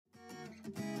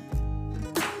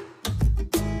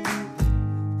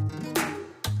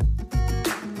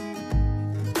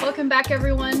Welcome back,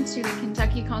 everyone, to the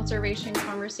Kentucky Conservation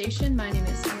Conversation. My name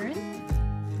is Erin.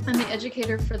 I'm the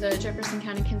educator for the Jefferson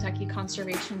County, Kentucky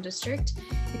Conservation District.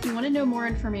 If you want to know more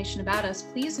information about us,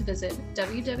 please visit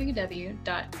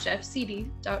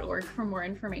www.jeffcd.org for more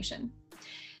information.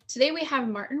 Today we have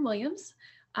Martin Williams,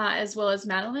 as well as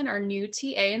Madeline, our new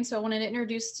TA. And so I wanted to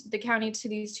introduce the county to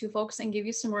these two folks and give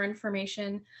you some more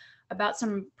information about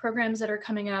some programs that are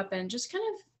coming up and just kind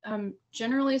of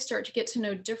generally start to get to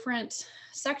know different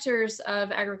sectors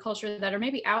of agriculture that are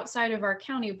maybe outside of our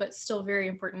county, but still very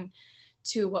important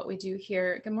to what we do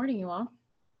here. Good morning, you all.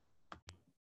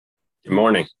 Good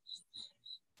morning.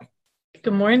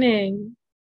 Good morning.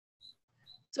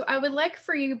 So I would like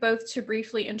for you both to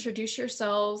briefly introduce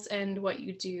yourselves and what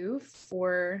you do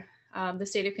for the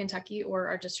state of Kentucky or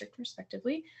our district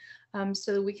respectively,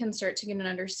 so that we can start to get an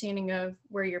understanding of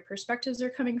where your perspectives are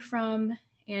coming from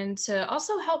and to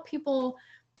also help people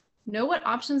know what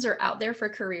options are out there for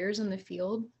careers in the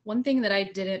field. One thing that I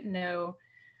didn't know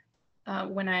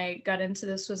when I got into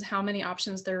this was how many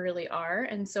options there really are.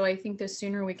 And so I think the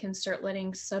sooner we can start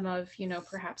letting some of,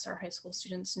 perhaps our high school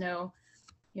students know,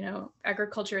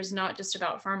 agriculture is not just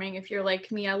about farming. If you're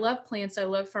like me, I love plants, I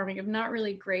love farming. I'm not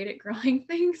really great at growing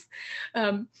things.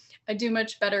 I do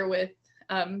much better with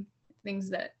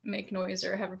things that make noise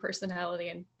or have a personality.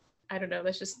 And I don't know,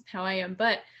 that's just how I am.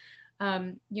 But,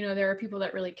 there are people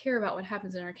that really care about what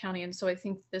happens in our county. And so I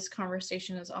think this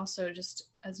conversation is also just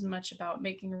as much about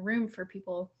making room for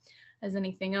people as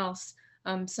anything else.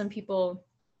 Some people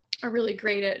are really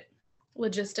great at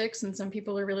logistics and some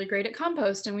people are really great at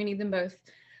compost, and we need them both.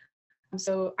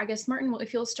 So I guess, Martin,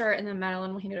 if you'll start, and then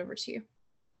Madeline, we'll hand it over to you.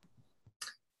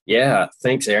 Yeah,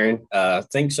 thanks, Erin.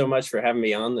 Thanks so much for having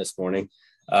me on this morning.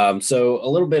 So a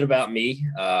little bit about me.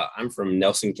 I'm from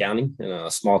Nelson County, in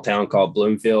a small town called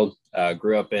Bloomfield.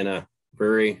 Grew up in a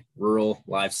very rural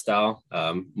lifestyle,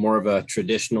 more of a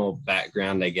traditional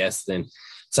background, I guess, than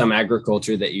some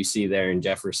agriculture that you see there in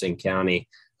Jefferson County.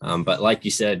 But like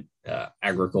you said,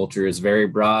 agriculture is very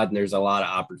broad and there's a lot of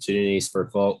opportunities for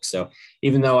folks. So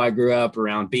even though I grew up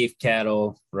around beef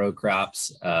cattle, row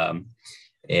crops,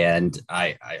 and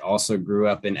I also grew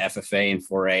up in FFA and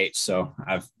 4-H. So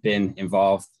I've been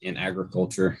involved in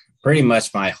agriculture pretty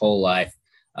much my whole life.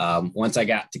 Once I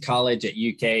got to college at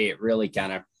UK, it really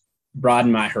kind of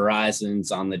broadened my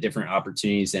horizons on the different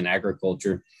opportunities in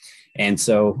agriculture. And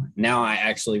so now I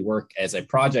actually work as a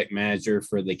project manager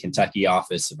for the Kentucky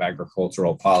Office of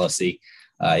Agricultural Policy.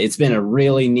 It's been a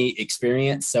really neat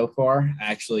experience so far.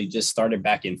 I actually just started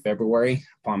back in February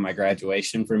upon my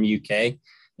graduation from UK.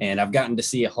 And I've gotten to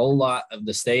see a whole lot of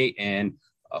the state and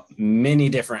many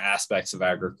different aspects of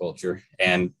agriculture.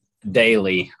 And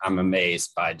daily, I'm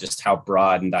amazed by just how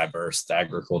broad and diverse the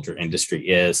agriculture industry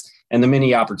is and the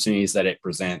many opportunities that it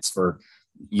presents for,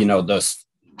 those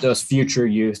future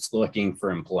youths looking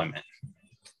for employment.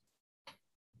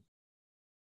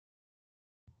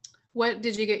 What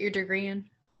did you get your degree in?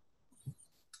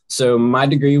 So my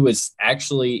degree was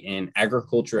actually in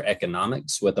agriculture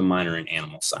economics with a minor in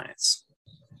animal science.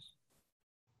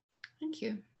 Thank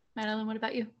you. Madeline, what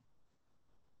about you?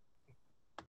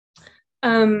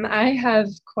 I have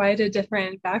quite a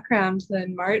different background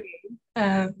than Martin.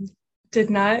 Did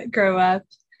not grow up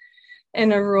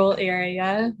in a rural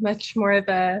area, much more of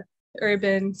a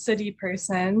urban city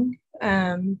person,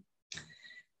 and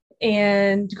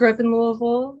grew up in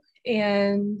Louisville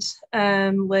and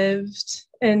lived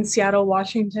in Seattle,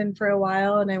 Washington for a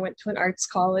while, and I went to an arts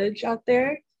college out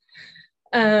there.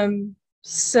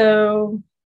 So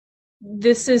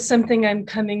this is something I'm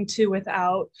coming to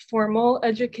without formal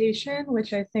education,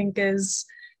 which I think is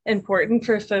important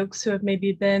for folks who have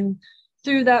maybe been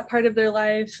through that part of their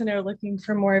life and are looking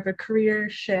for more of a career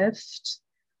shift.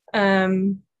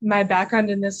 My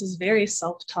background in this is very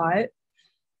self-taught,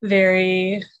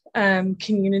 very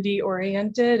community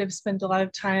oriented. I've spent a lot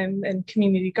of time in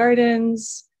community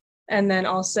gardens and then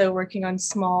also working on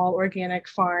small organic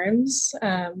farms.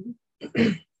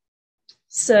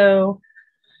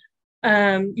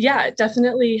 It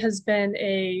definitely has been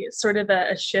a sort of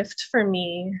a shift for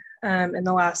me in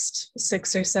the last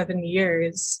 6 or 7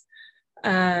 years.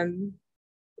 And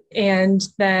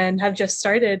then have just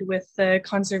started with the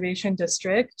Conservation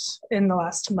District in the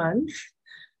last month.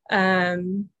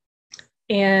 And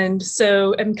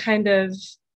so I'm kind of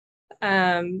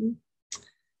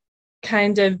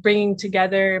bringing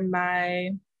together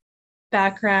my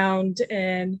background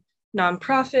in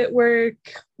nonprofit work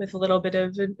with a little bit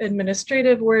of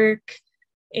administrative work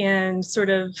and sort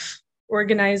of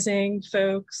organizing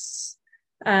folks,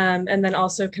 and then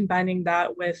also combining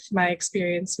that with my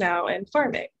experience now in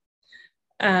farming.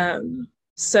 I'm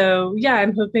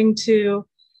hoping to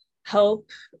help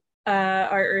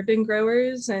our urban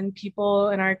growers and people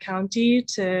in our county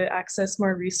to access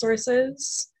more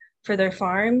resources for their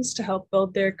farms to help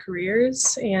build their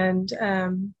careers and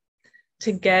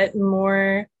to get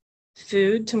more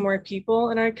food to more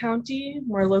people in our county,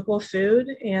 more local food,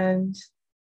 and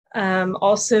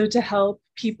also to help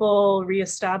people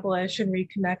reestablish and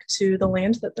reconnect to the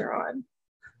land that they're on,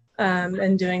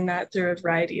 and doing that through a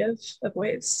variety of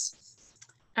ways.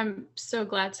 I'm so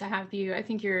glad to have you. I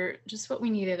think you're just what we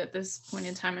needed at this point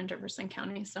in time in Jefferson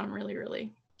County. So I'm really,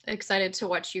 really excited to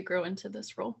watch you grow into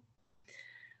this role.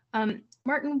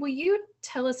 Martin, will you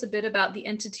tell us a bit about the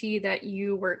entity that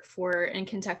you work for in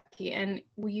Kentucky, and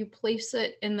will you place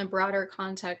it in the broader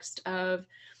context of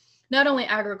not only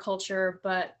agriculture,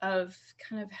 but of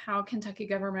kind of how Kentucky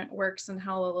government works and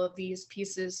how all of these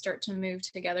pieces start to move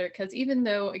together? Because even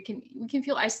though we can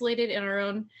feel isolated in our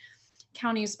own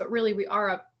counties, but really we are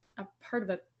a part of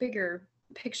a bigger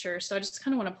picture. So I just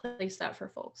kind of want to place that for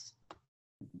folks.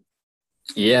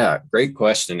 Yeah, great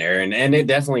question, Erin. And it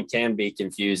definitely can be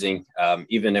confusing.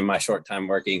 Even in my short time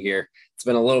working here, it's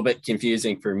been a little bit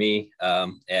confusing for me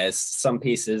as some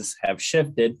pieces have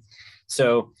shifted.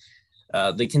 So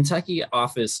the Kentucky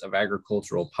Office of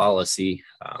Agricultural Policy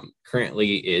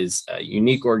currently is a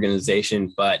unique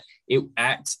organization, but it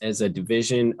acts as a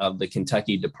division of the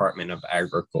Kentucky Department of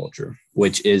Agriculture,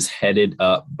 which is headed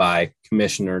up by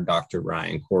Commissioner Dr.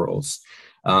 Ryan Quarles.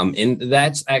 And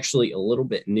that's actually a little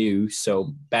bit new.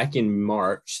 So back in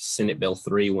March, Senate Bill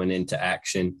 3 went into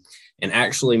action and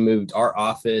actually moved our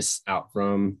office out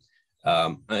from,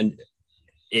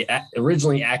 it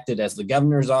originally acted as the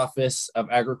Governor's Office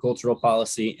of Agricultural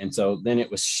Policy. And so then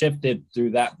it was shifted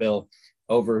through that bill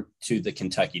over to the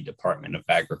Kentucky Department of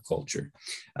Agriculture.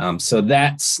 So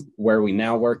that's where we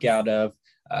now work out of.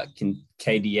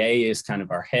 KDA is kind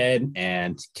of our head,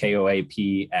 and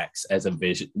KOAP acts as a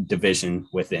division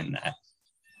within that.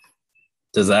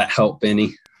 Does that help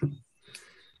any?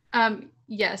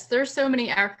 Yes, there's so many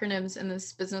acronyms in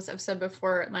this business. I've said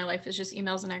before, my life is just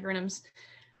emails and acronyms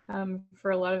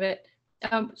for a lot of it.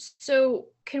 So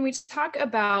can we talk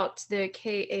about the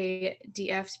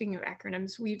KADF? Speaking of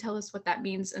acronyms, will you tell us what that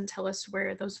means and tell us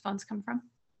where those funds come from?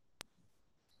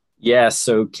 Yeah,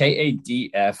 so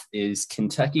KADF is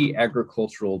Kentucky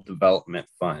Agricultural Development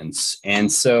Funds.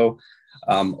 And so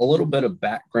a little bit of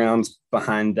background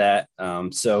behind that.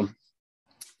 So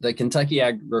the Kentucky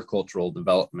Agricultural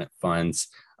Development Funds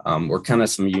were kind of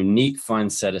some unique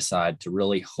funds set aside to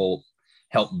really help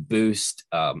boost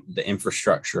the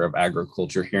infrastructure of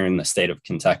agriculture here in the state of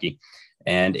Kentucky.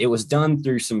 And it was done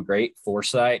through some great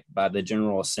foresight by the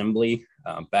General Assembly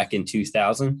back in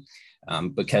 2000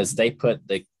 because they put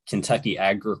the Kentucky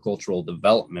Agricultural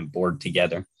Development Board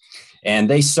together. And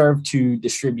they serve to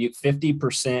distribute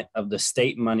 50% of the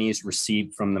state monies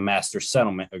received from the Master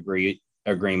Settlement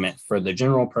Agreement for the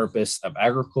general purpose of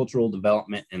agricultural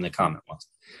development in the Commonwealth.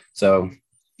 So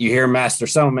you hear Master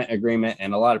Settlement Agreement,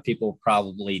 and a lot of people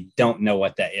probably don't know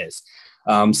what that is.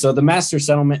 So the Master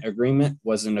Settlement Agreement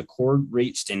was an accord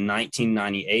reached in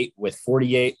 1998 with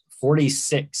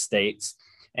 46 states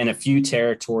and a few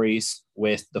territories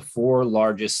with the 4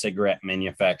 largest cigarette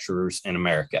manufacturers in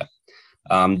America.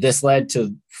 This led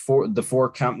to the 4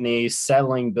 companies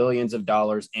settling billions of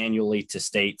dollars annually to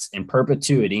states in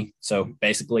perpetuity, so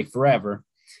basically forever,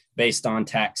 based on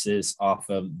taxes off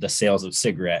of the sales of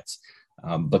cigarettes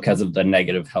because of the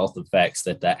negative health effects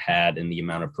that had and the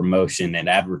amount of promotion and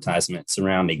advertisement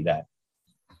surrounding that.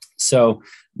 So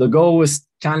the goal was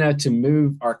kind of to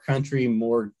move our country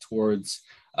more towards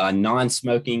a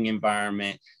non-smoking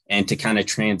environment and to kind of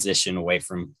transition away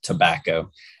from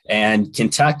tobacco. And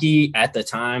Kentucky at the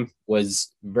time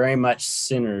was very much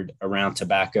centered around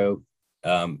tobacco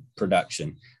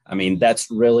production. I mean,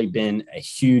 that's really been a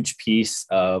huge piece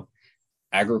of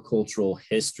agricultural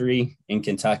history in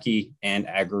Kentucky and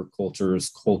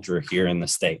agriculture's culture here in the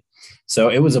state. So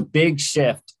it was a big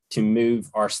shift to move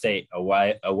our state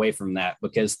away from that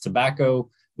because tobacco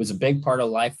was a big part of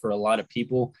life for a lot of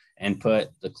people and put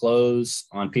the clothes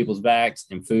on people's backs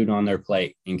and food on their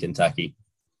plate in Kentucky.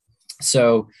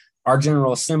 So our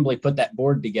General Assembly put that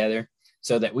board together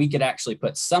so that we could actually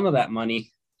put some of that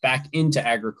money back into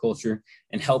agriculture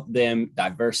and help them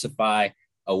diversify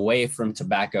away from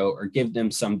tobacco or give them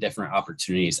some different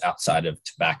opportunities outside of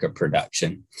tobacco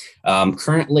production.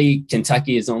 Currently,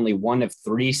 Kentucky is only one of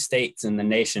 3 states in the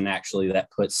nation actually that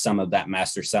puts some of that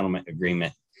Master Settlement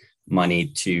Agreement money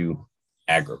to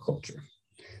agriculture.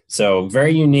 So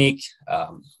very unique,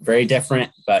 very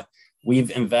different, but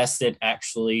we've invested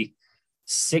actually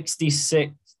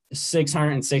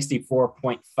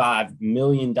 $664.5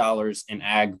 million in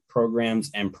ag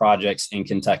programs and projects in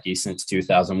Kentucky since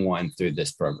 2001 through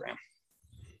this program.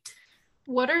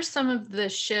 What are some of the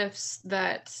shifts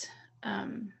that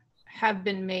have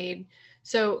been made?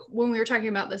 So when we were talking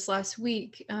about this last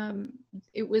week,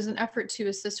 it was an effort to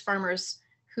assist farmers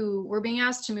who were being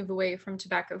asked to move away from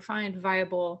tobacco, find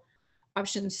viable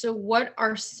options. So what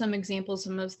are some examples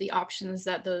of most of the options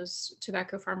that those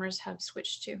tobacco farmers have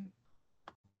switched to?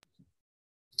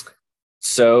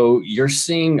 So you're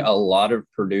seeing a lot of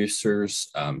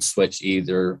producers switch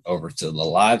either over to the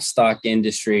livestock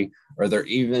industry, or they're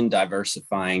even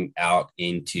diversifying out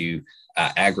into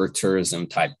agritourism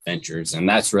type ventures. And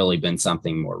that's really been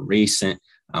something more recent,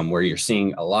 where you're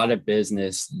seeing a lot of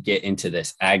business get into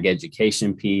this ag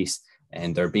education piece,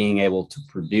 and they're being able to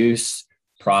produce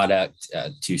product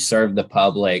to serve the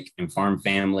public and farm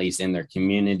families in their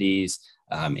communities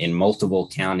in multiple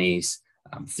counties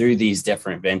through these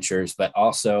different ventures, but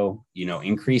also,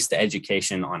 increase the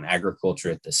education on agriculture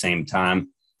at the same time.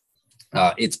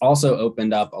 It's also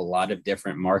opened up a lot of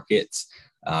different markets.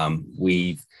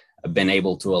 We've been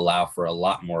able to allow for a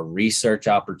lot more research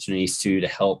opportunities to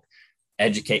help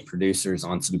educate producers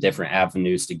on some different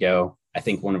avenues to go. I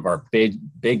think one of our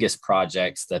biggest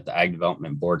projects that the Ag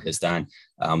Development Board has done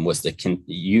was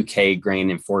the UK Grain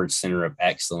and Forage Center of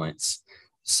Excellence.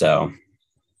 So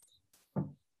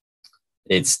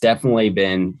it's definitely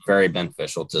been very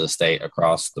beneficial to the state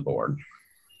across the board.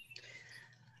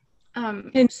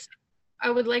 I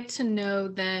would like to know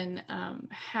then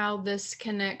how this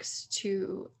connects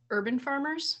to urban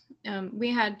farmers.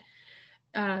 We had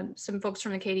some folks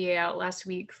from the KDA out last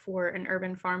week for an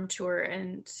urban farm tour,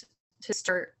 and to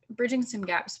start bridging some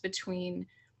gaps between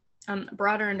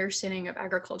broader understanding of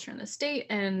agriculture in the state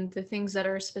and the things that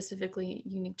are specifically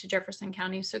unique to Jefferson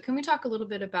County. So can we talk a little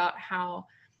bit about how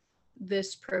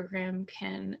this program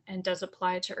can and does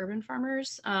apply to urban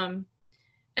farmers?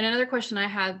 And another question I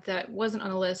had that wasn't on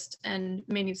the list and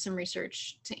may need some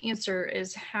research to answer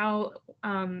is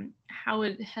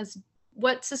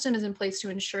what system is in place to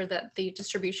ensure that the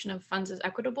distribution of funds is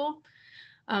equitable,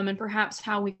 and perhaps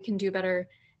how we can do better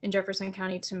in Jefferson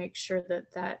County to make sure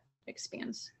that that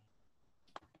expands.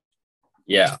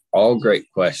 Yeah, all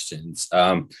great questions.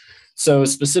 So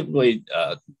specifically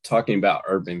talking about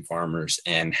urban farmers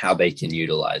and how they can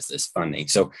utilize this funding.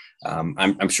 So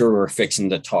I'm sure we're fixing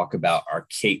to talk about our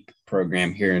CAPE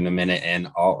program here in a minute, and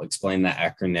I'll explain that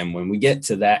acronym when we get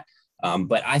to that.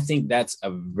 But I think that's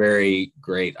a very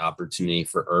great opportunity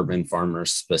for urban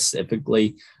farmers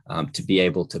specifically to be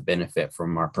able to benefit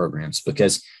from our programs,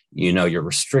 because you're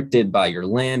restricted by your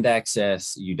land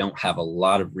access. You don't have a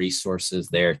lot of resources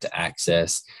there to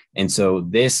access. And so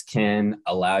this can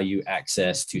allow you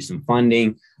access to some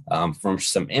funding from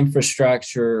some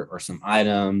infrastructure or some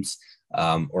items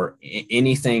or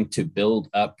anything to build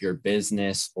up your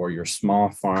business or your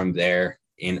small farm there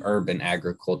in urban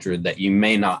agriculture that you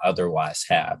may not otherwise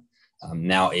have.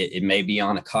 Now, it may be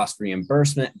on a cost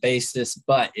reimbursement basis,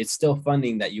 but it's still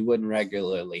funding that you wouldn't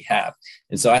regularly have.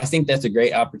 And so I think that's a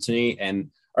great opportunity,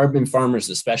 and urban farmers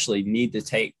especially need to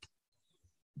take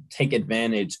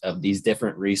advantage of these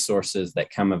different resources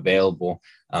that come available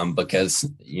because,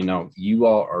 you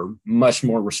all are much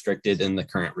more restricted in the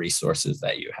current resources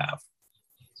that you have.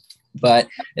 But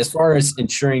as far as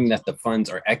ensuring that the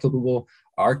funds are equitable,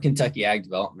 our Kentucky Ag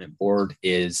Development Board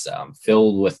is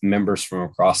filled with members from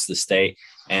across the state,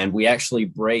 and we actually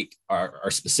break our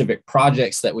specific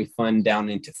projects that we fund down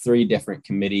into 3 different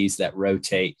committees that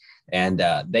rotate, and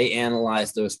they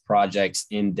analyze those projects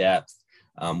in depth.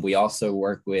 We also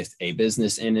work with a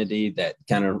business entity that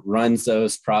kind of runs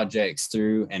those projects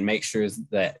through and make sure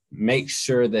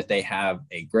that they have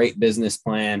a great business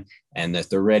plan and that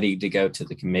they're ready to go to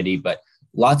the committee. But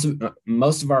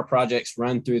most of our projects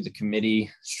run through the committee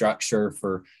structure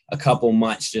for a couple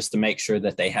months just to make sure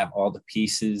that they have all the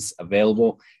pieces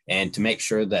available and to make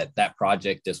sure that that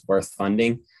project is worth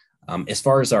funding. As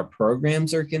far as our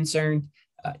programs are concerned,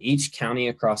 each county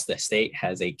across the state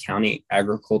has a county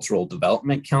agricultural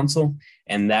development council,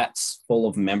 and that's full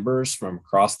of members from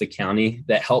across the county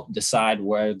that help decide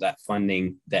where that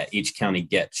funding that each county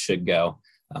gets should go.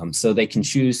 So they can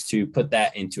choose to put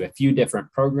that into a few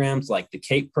different programs like the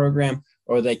CAPE program,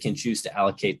 or they can choose to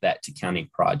allocate that to county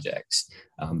projects.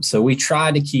 So we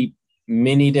try to keep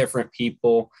many different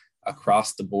people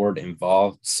across the board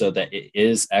involved so that it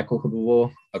is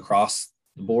equitable across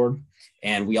the board.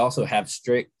 And we also have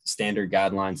strict standard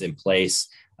guidelines in place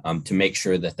to make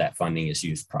sure that that funding is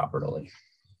used properly.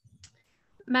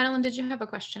 Madeline, did you have a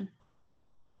question?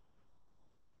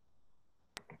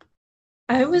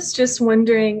 I was just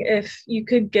wondering if you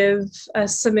could give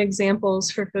us some examples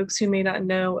for folks who may not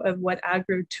know of what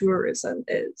agritourism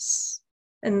is,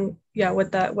 and yeah,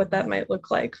 what that might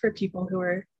look like for people who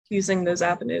are using those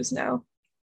avenues now.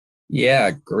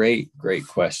 Yeah, great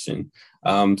question.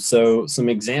 So some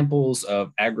examples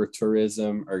of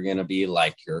agritourism are going to be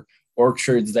like your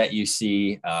orchards that you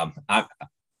see.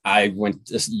 I went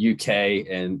to UK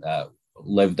and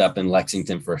lived up in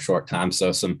Lexington for a short time.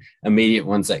 So some immediate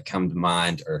ones that come to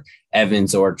mind are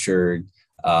Evans Orchard.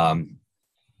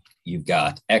 You've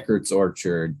got Eckert's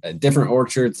Orchard, different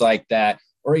orchards like that,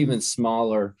 or even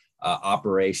smaller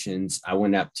operations. I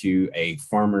went up to a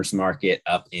farmer's market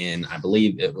up in, I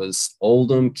believe it was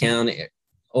Oldham County,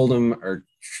 Oldham or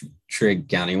Trigg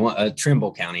County,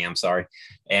 Trimble County, I'm sorry.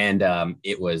 And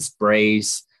it was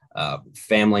Bray's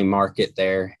family market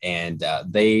there. And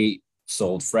they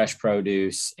sold fresh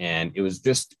produce, and it was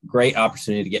just a great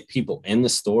opportunity to get people in the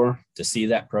store to see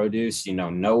that produce,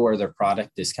 know where their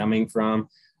product is coming from.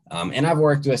 And I've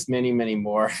worked with many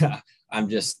more. I'm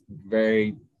just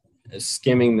very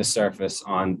skimming the surface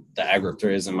on the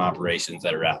agritourism operations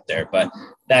that are out there, but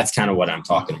that's kind of what I'm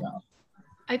talking about.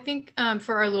 I think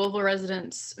for our Louisville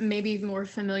residents, maybe more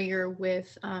familiar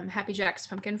with Happy Jack's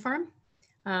Pumpkin Farm.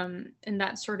 And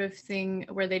that sort of thing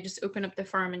where they just open up the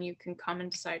farm and you can come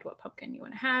and decide what pumpkin you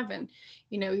want to have. And,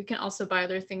 you can also buy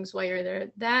other things while you're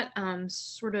there. That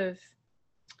sort of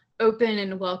open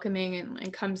and welcoming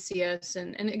and come see us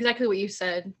and exactly what you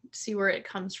said, see where it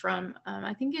comes from,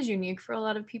 I think is unique for a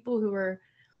lot of people who are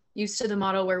used to the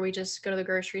model where we just go to the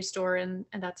grocery store and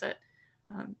that's it.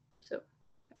 So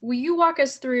will you walk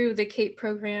us through the CAPE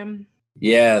program?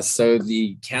 Yeah, so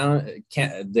the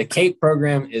CAPE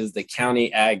program is the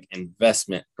County Ag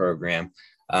Investment Program.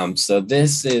 So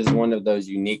this is one of those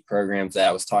unique programs that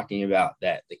I was talking about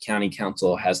that the county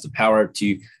council has the power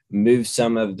to move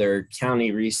some of their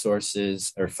county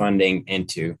resources or funding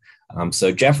into.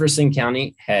 So Jefferson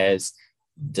County has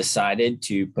decided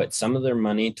to put some of their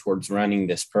money towards running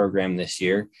this program this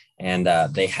year. And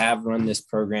they have run this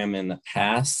program in the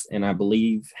past, and I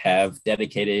believe have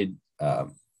dedicated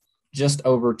just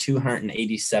over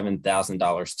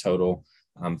 $287,000 total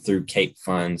through CAPE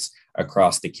funds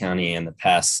across the county in the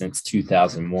past since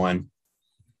 2001.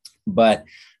 But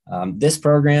this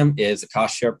program is a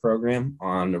cost share program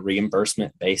on a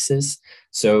reimbursement basis.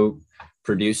 So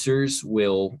producers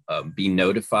will be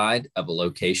notified of a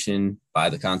location by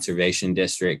the conservation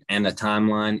district and a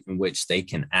timeline in which they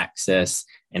can access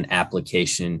an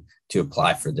application to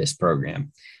apply for this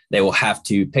program. They will have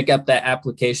to pick up that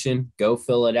application, go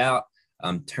fill it out,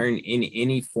 turn in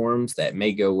any forms that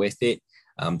may go with it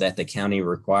that the county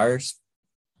requires,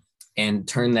 and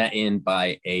turn that in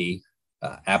by a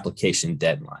application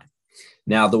deadline.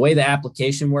 Now, the way the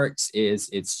application works is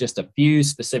it's just a few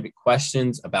specific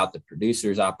questions about the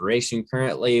producer's operation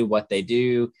currently, what they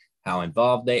do, how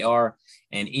involved they are,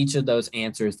 and each of those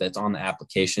answers that's on the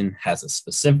application has a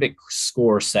specific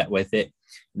score set with it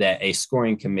that a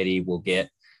scoring committee will get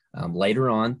later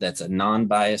on. That's a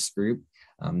non-biased group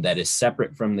that is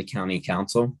separate from the county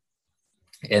council.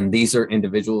 And these are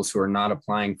individuals who are not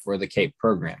applying for the CAPE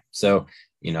program. So,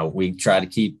 we try to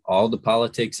keep all the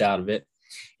politics out of it.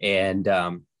 And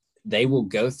they will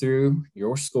go through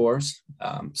your scores,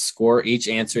 score each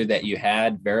answer that you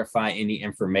had, verify any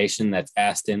information that's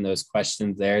asked in those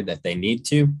questions there that they need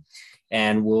to,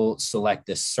 and we'll select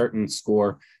a certain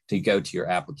score to go to your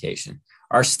application.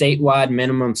 Our statewide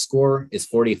minimum score is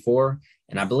 44,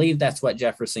 and I believe that's what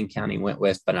Jefferson County went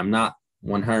with, but I'm not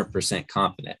 100%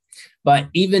 confident. But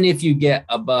even if you get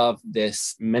above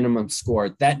this minimum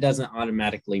score, that doesn't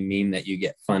automatically mean that you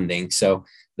get funding. So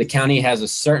the county has a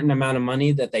certain amount of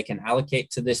money that they can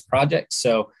allocate to this project.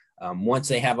 So once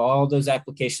they have all those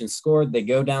applications scored, they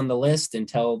go down the list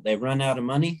until they run out of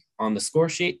money on the score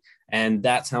sheet. And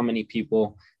that's how many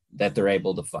people that they're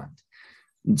able to fund.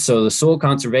 So the Soil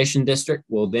Conservation District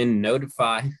will then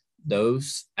notify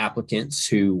those applicants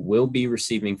who will be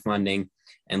receiving funding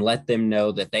and let them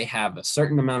know that they have a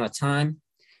certain amount of time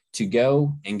to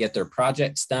go and get their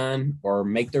projects done or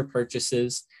make their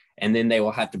purchases. And then they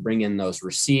will have to bring in those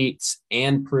receipts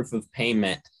and proof of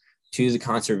payment to the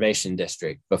conservation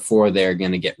district before they're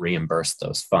going to get reimbursed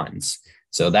those funds.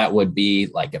 So that would be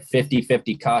like a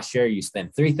 50-50 cost share. You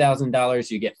spend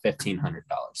 $3,000, you get $1,500.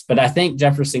 But I think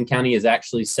Jefferson County has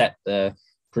actually set the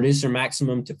producer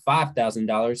maximum to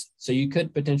 $5,000. So you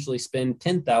could potentially spend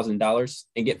 $10,000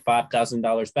 and get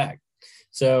 $5,000 back.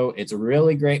 So it's a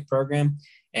really great program,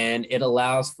 and it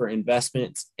allows for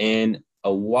investments in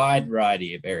a wide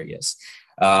variety of areas.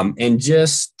 And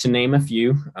just to name a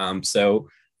few, so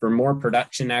for more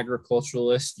production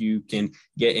agriculturalists, you can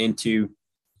get into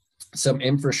some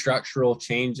infrastructural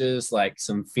changes like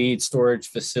some feed storage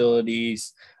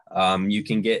facilities. You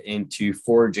can get into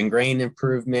forage and grain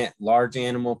improvement, large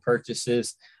animal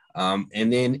purchases,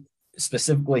 and then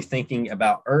specifically thinking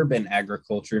about urban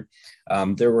agriculture,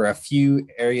 there were a few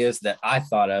areas that I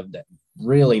thought of that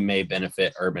really may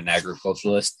benefit urban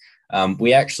agriculturalists.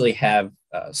 We actually have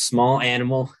a small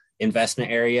animal investment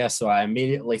area. So I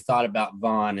immediately thought about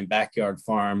Vaughn and backyard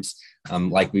farms,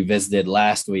 like we visited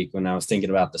last week when I was thinking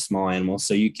about the small animals.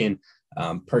 So you can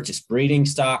purchase breeding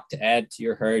stock to add to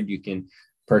your herd. You can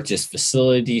purchase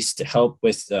facilities to help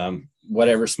with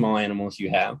whatever small animals you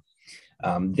have.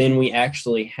 Then we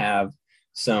actually have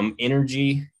some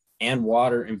energy and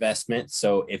water investment.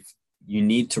 So if you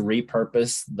need to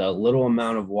repurpose the little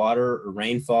amount of water or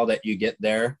rainfall that you get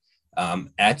there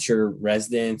at your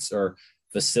residence or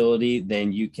facility,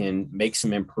 then you can make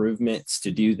some improvements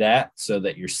to do that so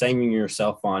that you're saving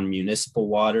yourself on municipal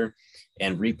water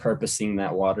and repurposing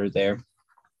that water there.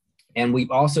 And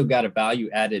we've also got a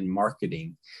value-added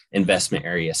marketing investment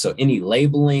area. So any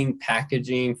labeling,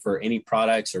 packaging for any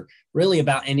products, or really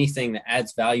about anything that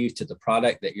adds value to the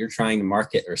product that you're trying to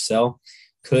market or sell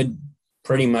could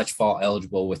pretty much fall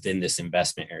eligible within this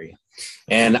investment area.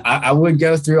 And I would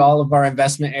go through all of our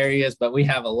investment areas, but we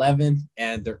have 11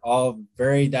 and they're all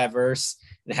very diverse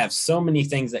and have so many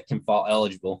things that can fall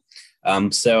eligible.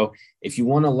 So if you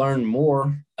want to learn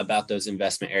more about those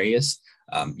investment areas,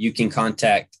 you can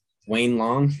contact Wayne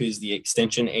Long, who's the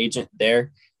extension agent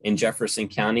there in Jefferson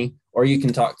County, or you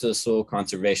can talk to the Soil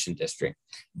Conservation District.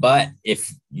 But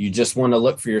if you just want to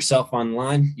look for yourself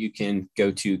online, you can go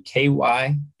to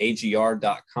kyagr.com/ag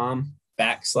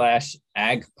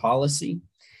policy,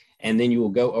 and then you will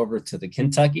go over to the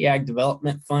Kentucky Ag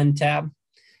Development Fund tab,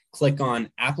 click on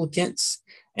applicants,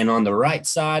 and on the right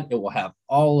side, it will have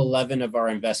all 11 of our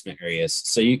investment areas.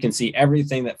 So you can see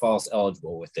everything that falls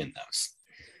eligible within those.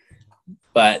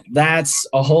 But that's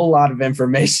a whole lot of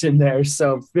information there.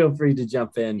 So feel free to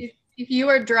jump in. If you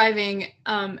are driving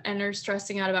and are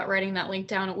stressing out about writing that link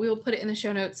down, we will put it in the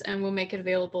show notes and we'll make it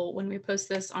available when we post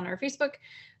this on our Facebook.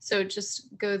 So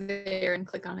just go there and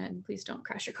click on it, and please don't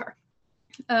crash your car.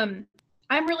 I'm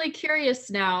really curious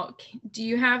now. Do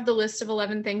you have the list of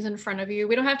 11 things in front of you?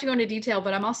 We don't have to go into detail,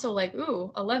 but I'm also like,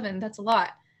 ooh, 11, that's a lot.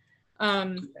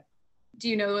 Do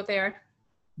you know what they are?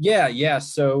 Yeah.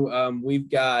 So we've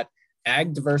got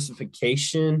ag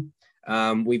diversification,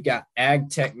 we've got ag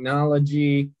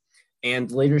technology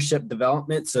and leadership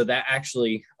development. So that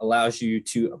actually allows you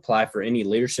to apply for any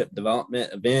leadership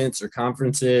development events or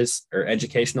conferences or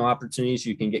educational opportunities.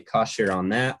 You can get cost share on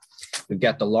that. We've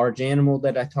got the large animal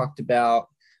that I talked about,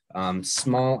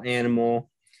 small animal,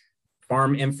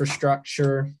 farm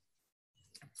infrastructure,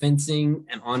 fencing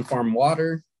and on-farm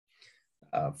water,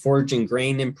 forage and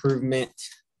grain improvement,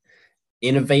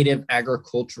 innovative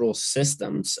agricultural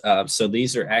systems. So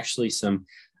these are actually some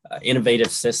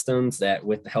innovative systems that,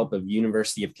 with the help of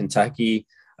University of Kentucky,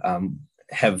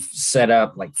 have set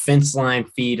up like fence line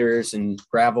feeders and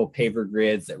gravel paver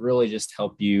grids that really just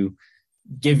help you,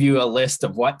 give you a list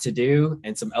of what to do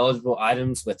and some eligible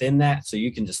items within that. So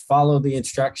you can just follow the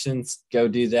instructions, go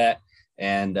do that,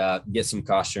 and get some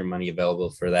cost share money available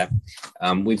for that.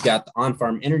 We've got the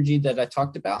on-farm energy that I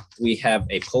talked about. We have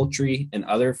a poultry and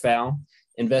other fowl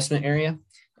investment area.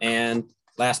 And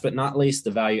last but not least,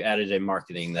 the value added in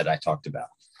marketing that I talked about.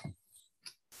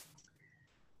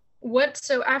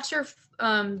 So after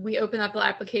we open up the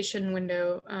application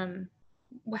window,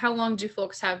 how long do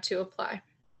folks have to apply?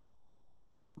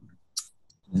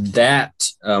 That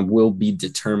will be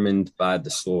determined by the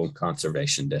Soil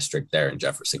Conservation District there in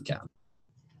Jefferson County.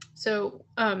 So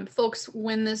folks,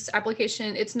 when this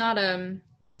application, it's not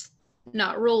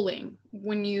rolling.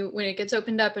 When it gets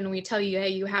opened up and we tell you, hey,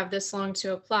 you have this long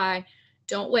to apply,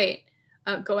 don't wait.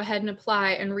 Go ahead and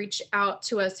apply and reach out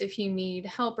to us if you need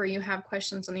help or you have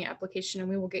questions on the application, and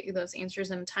we will get you those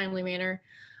answers in a timely manner.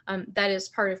 That is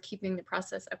part of keeping the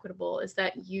process equitable, is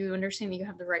that you understand that you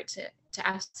have the right to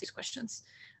ask these questions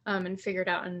and figure it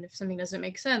out. And if something doesn't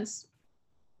make sense,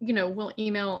 we'll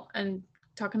email and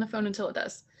talk on the phone until it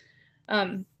does.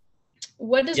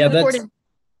 What does the board?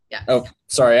 Yeah. Oh,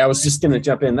 sorry. I was just going to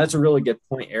jump in. That's a really good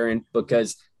point, Erin,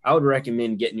 because I would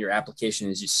recommend getting your application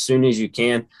as soon as you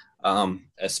can,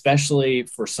 especially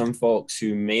for some folks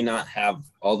who may not have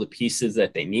all the pieces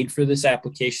that they need for this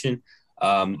application.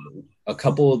 A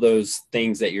couple of those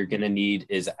things that you're going to need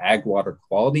is ag water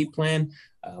quality plan,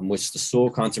 which the Soil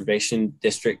Conservation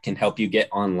District can help you get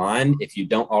online if you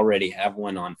don't already have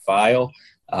one on file.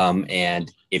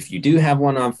 And if you do have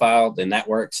one on file, then that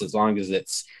works as long as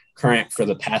it's current for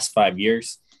the past 5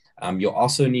 years. You'll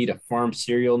also need a farm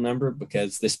serial number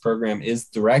because this program is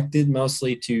directed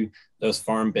mostly to those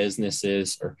farm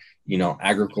businesses or,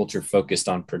 agriculture focused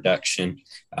on production.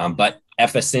 But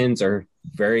FSNs are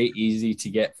very easy to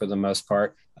get for the most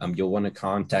part. You'll want to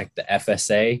contact the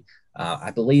FSA.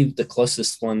 I believe the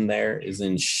closest one there is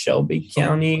in Shelby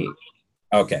County.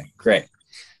 Okay, great.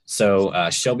 So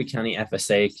Shelby County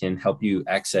FSA can help you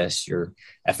access your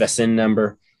FSN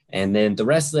number. And then the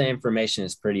rest of the information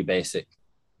is pretty basic.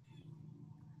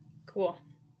 Cool.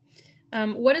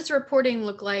 What does reporting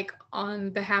look like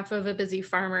on behalf of a busy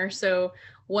farmer? So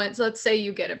once, let's say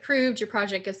you get approved, your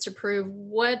project gets approved,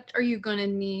 what are you going to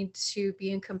need to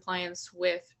be in compliance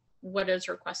with what is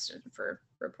requested for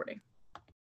reporting?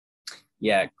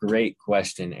 Yeah, great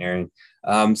question, Aaron.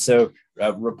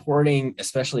 Reporting,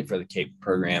 especially for the CAPE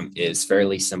program, is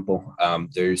fairly simple.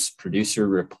 There's producer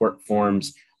report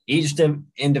forms. Each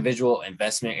individual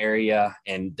investment area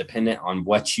and dependent on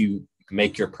what you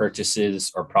make your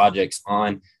purchases or projects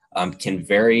on can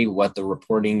vary what the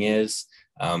reporting is.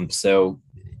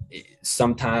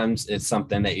 Sometimes it's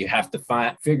something that you have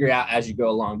to figure out as you go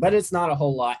along, but it's not a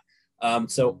whole lot.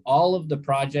 So all of the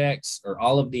projects or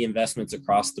all of the investments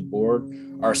across the board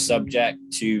are subject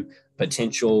to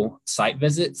potential site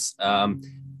visits.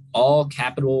 All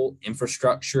capital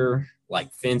infrastructure like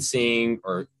fencing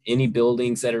or any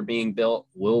buildings that are being built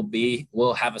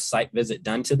will have a site visit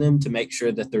done to them to make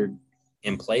sure that they're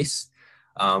in place.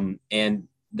 And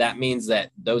that means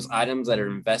that those items that are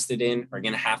invested in are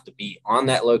going to have to be on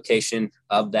that location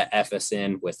of that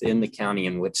FSN within the county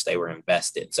in which they were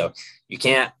invested. So you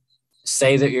can't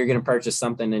say that you're going to purchase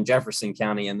something in Jefferson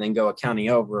County and then go a county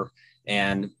over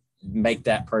and make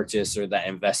that purchase or that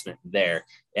investment there.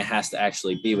 It has to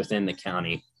actually be within the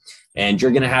county. And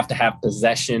you're going to have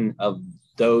possession of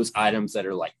those items that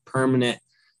are like permanent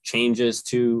changes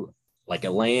to like a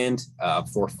land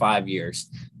for 5 years.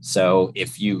 So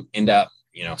if you end up,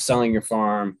 selling your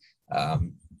farm,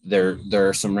 there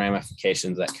are some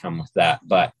ramifications that come with that,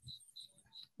 but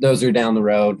those are down the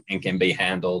road and can be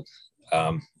handled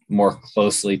more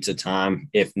closely to time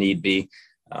if need be.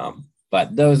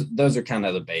 But those are kind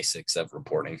of the basics of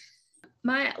reporting.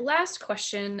 My last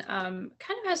question kind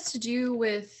of has to do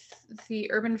with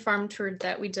the urban farm tour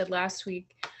that we did last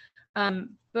week.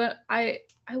 But I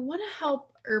want to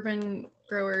help urban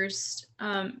growers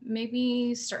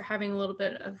maybe start having a little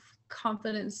bit of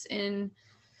confidence in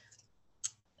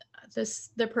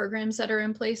the programs that are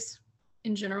in place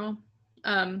in general.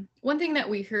 One thing that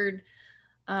we heard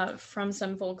from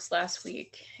some folks last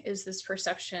week is this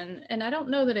perception, and I don't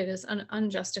know that it is an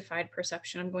unjustified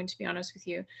perception, I'm going to be honest with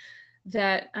you,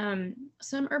 that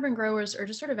some urban growers are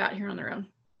just sort of out here on their own,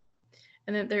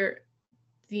 and that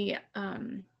the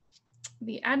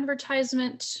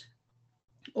advertisement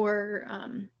or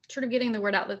sort of getting the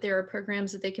word out that there are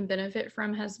programs that they can benefit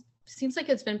from seems like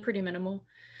it's been pretty minimal.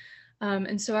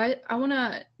 And so I want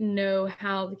to know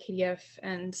how the KDF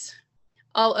and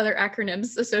all other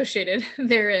acronyms associated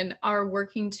therein are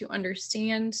working to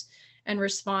understand and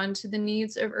respond to the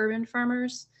needs of urban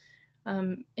farmers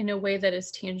in a way that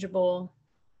is tangible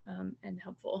and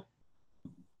helpful.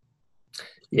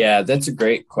 Yeah, that's a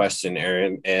great question,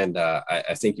 Aaron. And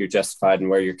I think you're justified in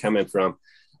where you're coming from,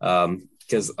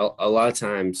 because a lot of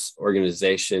times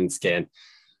organizations can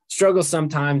struggle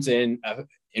sometimes in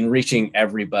reaching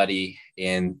everybody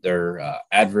in their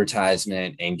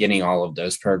advertisement and getting all of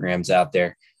those programs out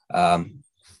there.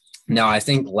 Now, I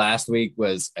think last week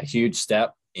was a huge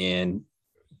step in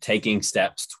taking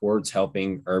steps towards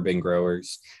helping urban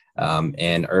growers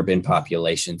and urban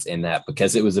populations in that,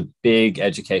 because it was a big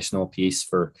educational piece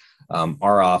for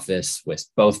our office, with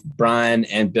both Brian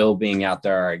and Bill being out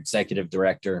there, our executive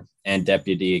director and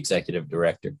deputy executive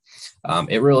director.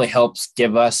 It really helps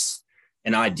give us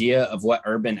an idea of what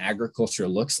urban agriculture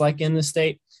looks like in the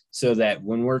state, so that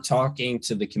when we're talking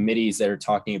to the committees that are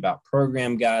talking about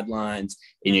program guidelines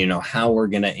and, how we're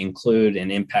going to include and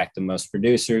impact the most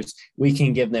producers, we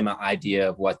can give them an idea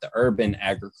of what the urban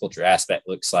agriculture aspect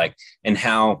looks like, and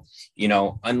how,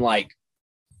 unlike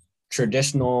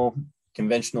traditional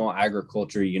conventional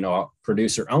agriculture, a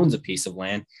producer owns a piece of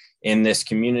land. In this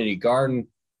community garden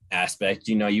aspect,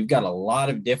 you've got a lot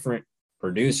of different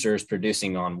producers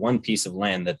producing on one piece of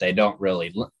land that they don't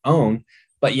really own,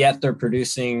 but yet they're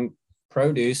producing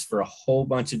produce for a whole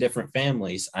bunch of different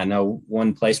families. I know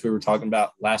one place we were talking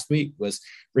about last week was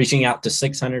reaching out to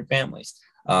 600 families.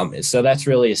 So that's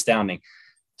really astounding.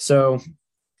 So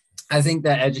I think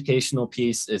that educational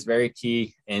piece is very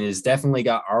key and has definitely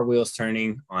got our wheels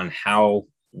turning on how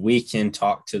we can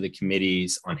talk to the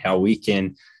committees, on how we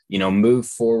can, move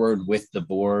forward with the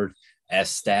board as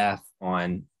staff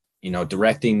on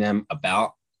directing them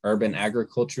about urban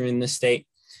agriculture in the state.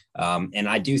 And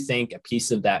I do think a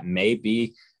piece of that may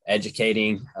be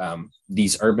educating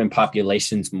these urban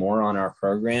populations more on our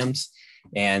programs.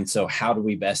 And so how do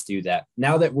we best do that?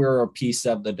 Now that we're a piece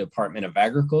of the Department of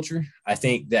Agriculture, I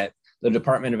think that the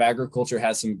Department of Agriculture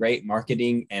has some great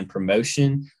marketing and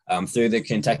promotion through the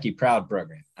Kentucky Proud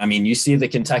program. I mean, you see the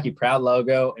Kentucky Proud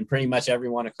logo and pretty much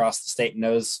everyone across the state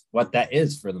knows what that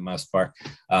is for the most part.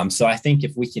 So I think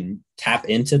if we can tap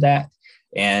into that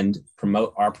and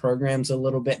promote our programs a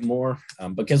little bit more,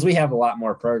 because we have a lot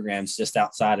more programs just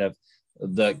outside of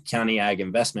the County Ag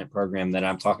Investment Program that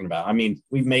I'm talking about. I mean,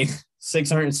 we've made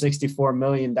 $664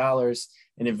 million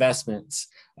in investments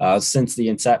since the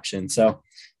inception. So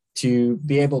to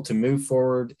be able to move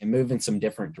forward and move in some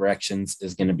different directions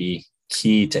is going to be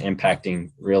key to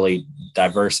impacting really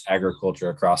diverse agriculture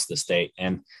across the state.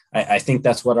 And I think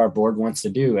that's what our board wants to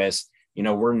do. As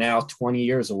we're now 20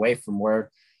 years away from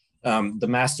where the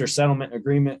Master Settlement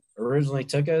Agreement originally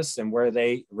took us and where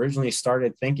they originally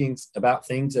started thinking about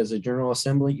things as a General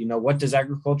Assembly. What does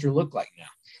agriculture look like now?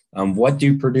 What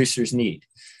do producers need?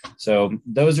 So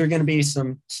those are going to be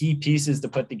some key pieces to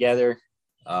put together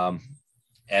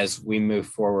as we move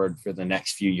forward for the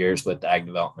next few years with the Ag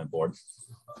Development Board.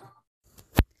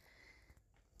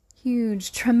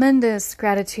 Huge, tremendous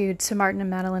gratitude to Martin and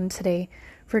Madeline today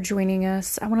for joining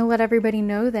us. I want to let everybody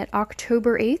know that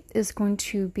October 8th is going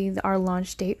to be our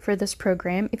launch date for this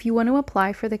program. If you want to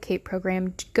apply for the CAPE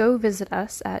program, go visit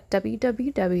us at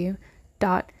www.jeffcd.org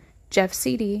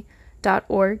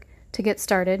to get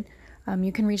started.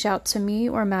 You can reach out to me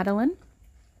or Madeline.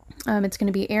 It's going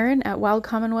to be Erin at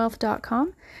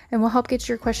wildcommonwealth.com, and we'll help get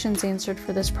your questions answered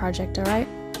for this project, all right?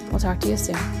 We'll talk to you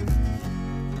soon.